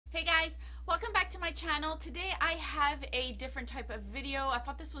Hey guys, welcome back to my channel. Today I have a different type of video. I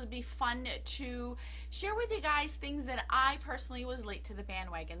thought this would be fun to share with you guys things that I personally was late to the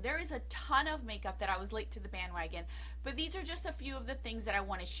bandwagon. There is a ton of makeup that I was late to the bandwagon, but these are just a few of the things that I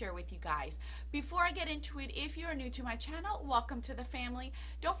want to share with you guys. Before I get into it, if you're new to my channel, welcome to the family.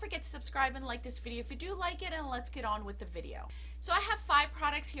 Don't forget to subscribe and like this video if you do like it, and let's get on with the video. So I have 5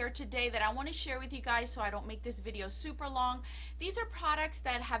 products here today that I want to share with you guys so I don't make this video super long. These are products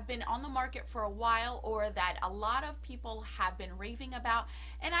that have been on the market for a while or that a lot of people have been raving about,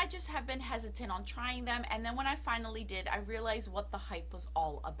 and I just have been hesitant on trying them, and then when I finally did, I realized what the hype was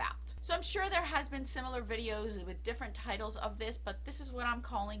all about. So I'm sure there has been similar videos with different titles of this, but this is what I'm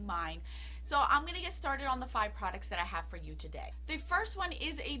calling mine. So I'm going to get started on the 5 products that I have for you today. The first one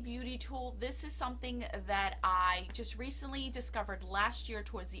is a beauty tool. This is something that I just recently discovered last year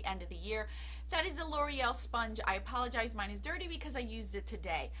towards the end of the year. That is a L'Oreal sponge. I apologize, mine is dirty because I used it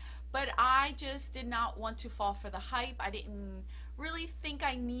today. But I just did not want to fall for the hype. I didn't really think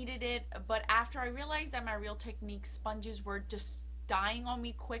I needed it, but after I realized that my Real Technique sponges were just dying on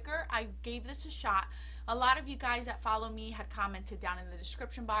me quicker, I gave this a shot. A lot of you guys that follow me had commented down in the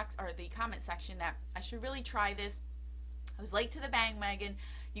description box or the comment section that I should really try this. I was late to the bandwagon.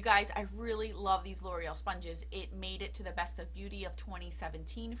 You guys, I really love these L'Oreal sponges. It made it to the Best of Beauty of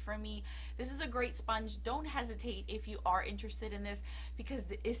 2017 for me. This is a great sponge. Don't hesitate if you are interested in this, because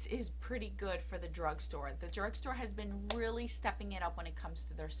this is pretty good for the drugstore. The drugstore has been really stepping it up when it comes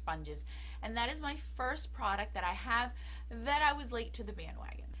to their sponges. And that is my first product that I have that I was late to the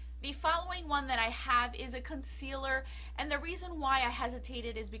bandwagon. The following one that I have is a concealer, and the reason why I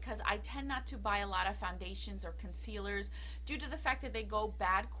hesitated is because I tend not to buy a lot of foundations or concealers due to the fact that they go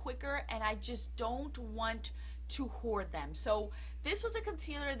bad quicker, and I just don't want to hoard them. So this was a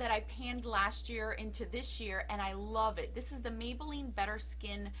concealer that I panned last year into this year, and I love it. This is the Maybelline Better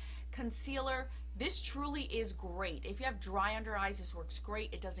Skin Concealer. This truly is great. If you have dry under eyes, this works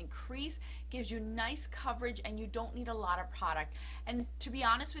great. It doesn't crease, gives you nice coverage, and you don't need a lot of product. And to be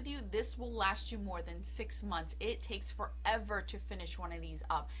honest with you, this will last you more than 6 months. It takes forever to finish one of these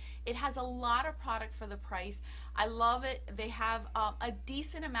up. It has a lot of product for the price. I love it. They have a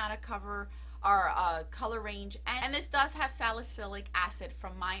decent amount of cover or color range, and this does have salicylic acid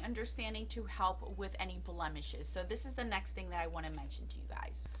from my understanding to help with any blemishes. So this is the next thing that I want to mention to you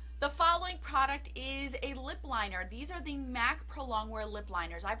guys. The following product is a lip liner. These are the MAC Pro Longwear lip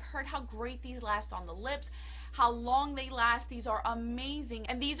liners. I've heard how great these last on the lips, how long they last. These are amazing,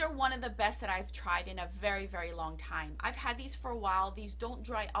 and these are one of the best that I've tried in a very, very long time. I've had these for a while. These don't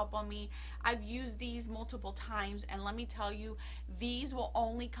dry up on me. I've used these multiple times, and let me tell you, these will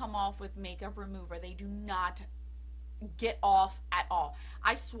only come off with makeup remover. They do not get off at all.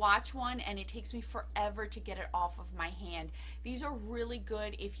 I swatch one and it takes me forever to get it off of my hand. These are really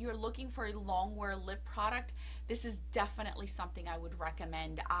good. If you're looking for a long wear lip product, this is definitely something I would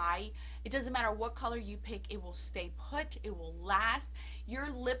recommend. It doesn't matter what color you pick, it will stay put, it will last.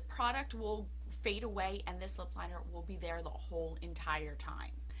 Your lip product will fade away, and this lip liner will be there the whole entire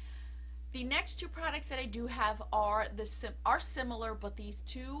time. The next 2 products that I do have are similar, but these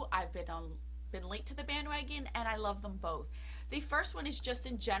 2 I've been late to the bandwagon, and I love them both. The first one is just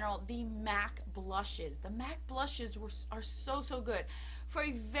in general the MAC blushes. The MAC blushes are so good. For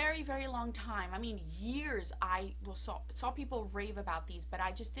a very, very long time, I mean years, I saw people rave about these, but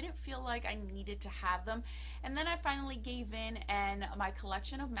I just didn't feel like I needed to have them. And then I finally gave in, and my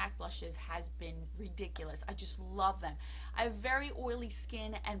collection of MAC blushes has been ridiculous. I just love them. I have very oily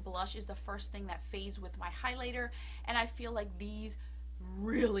skin, and blush is the first thing that fades with my highlighter, and I feel like these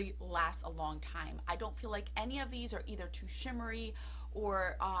really last a long time. I don't feel like any of these are either too shimmery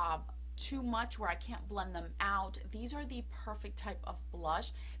or too much where I can't blend them out. These are the perfect type of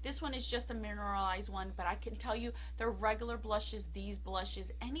blush. This one is just a mineralized one, but I can tell you the regular blushes, these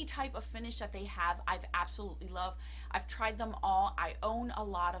blushes, any type of finish that they have, I've absolutely loved. I've tried them all. I own a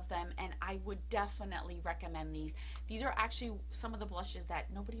lot of them, and I would definitely recommend these. These are actually some of the blushes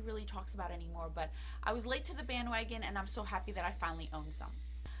that nobody really talks about anymore, but I was late to the bandwagon, and I'm so happy that I finally own some.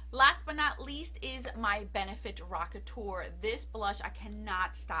 Last but not least is my Benefit Rockateur. This blush I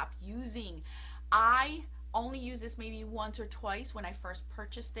cannot stop using. I only used this maybe once or twice when I first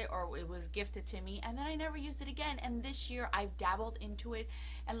purchased it, or it was gifted to me, and then I never used it again. And this year I've dabbled into it,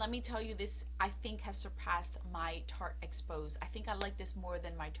 and let me tell you, this I think has surpassed my Tarte Expose. I think I like this more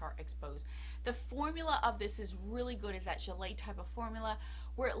than my Tarte Expose. The formula of this is really good. It's that gelée type of formula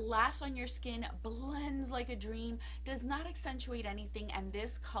where it lasts on your skin, blends like a dream, does not accentuate anything, and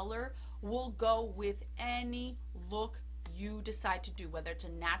this color will go with any look you decide to do, whether it's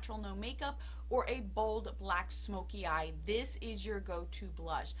a natural no makeup or a bold black smoky eye. This is your go-to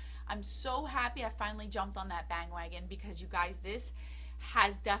blush. I'm so happy I finally jumped on that bandwagon because, you guys, this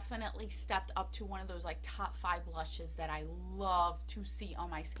has definitely stepped up to one of those like top 5 blushes that I love to see on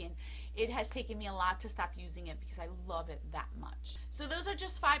my skin. It has taken me a lot to stop using it because I love it that much. So those are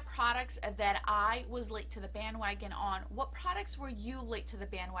just 5 products that I was late to the bandwagon on. What products were you late to the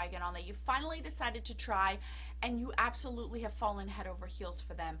bandwagon on that you finally decided to try and you absolutely have fallen head over heels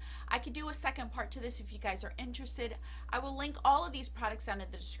for them? I could do a second part to this if you guys are interested. I will link all of these products down in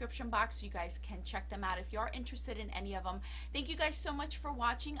the description box so you guys can check them out if you are interested in any of them. Thank you guys so much for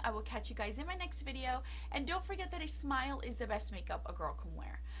watching. I will catch you guys in my next video. And don't forget that a smile is the best makeup a girl can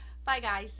wear. Bye, guys.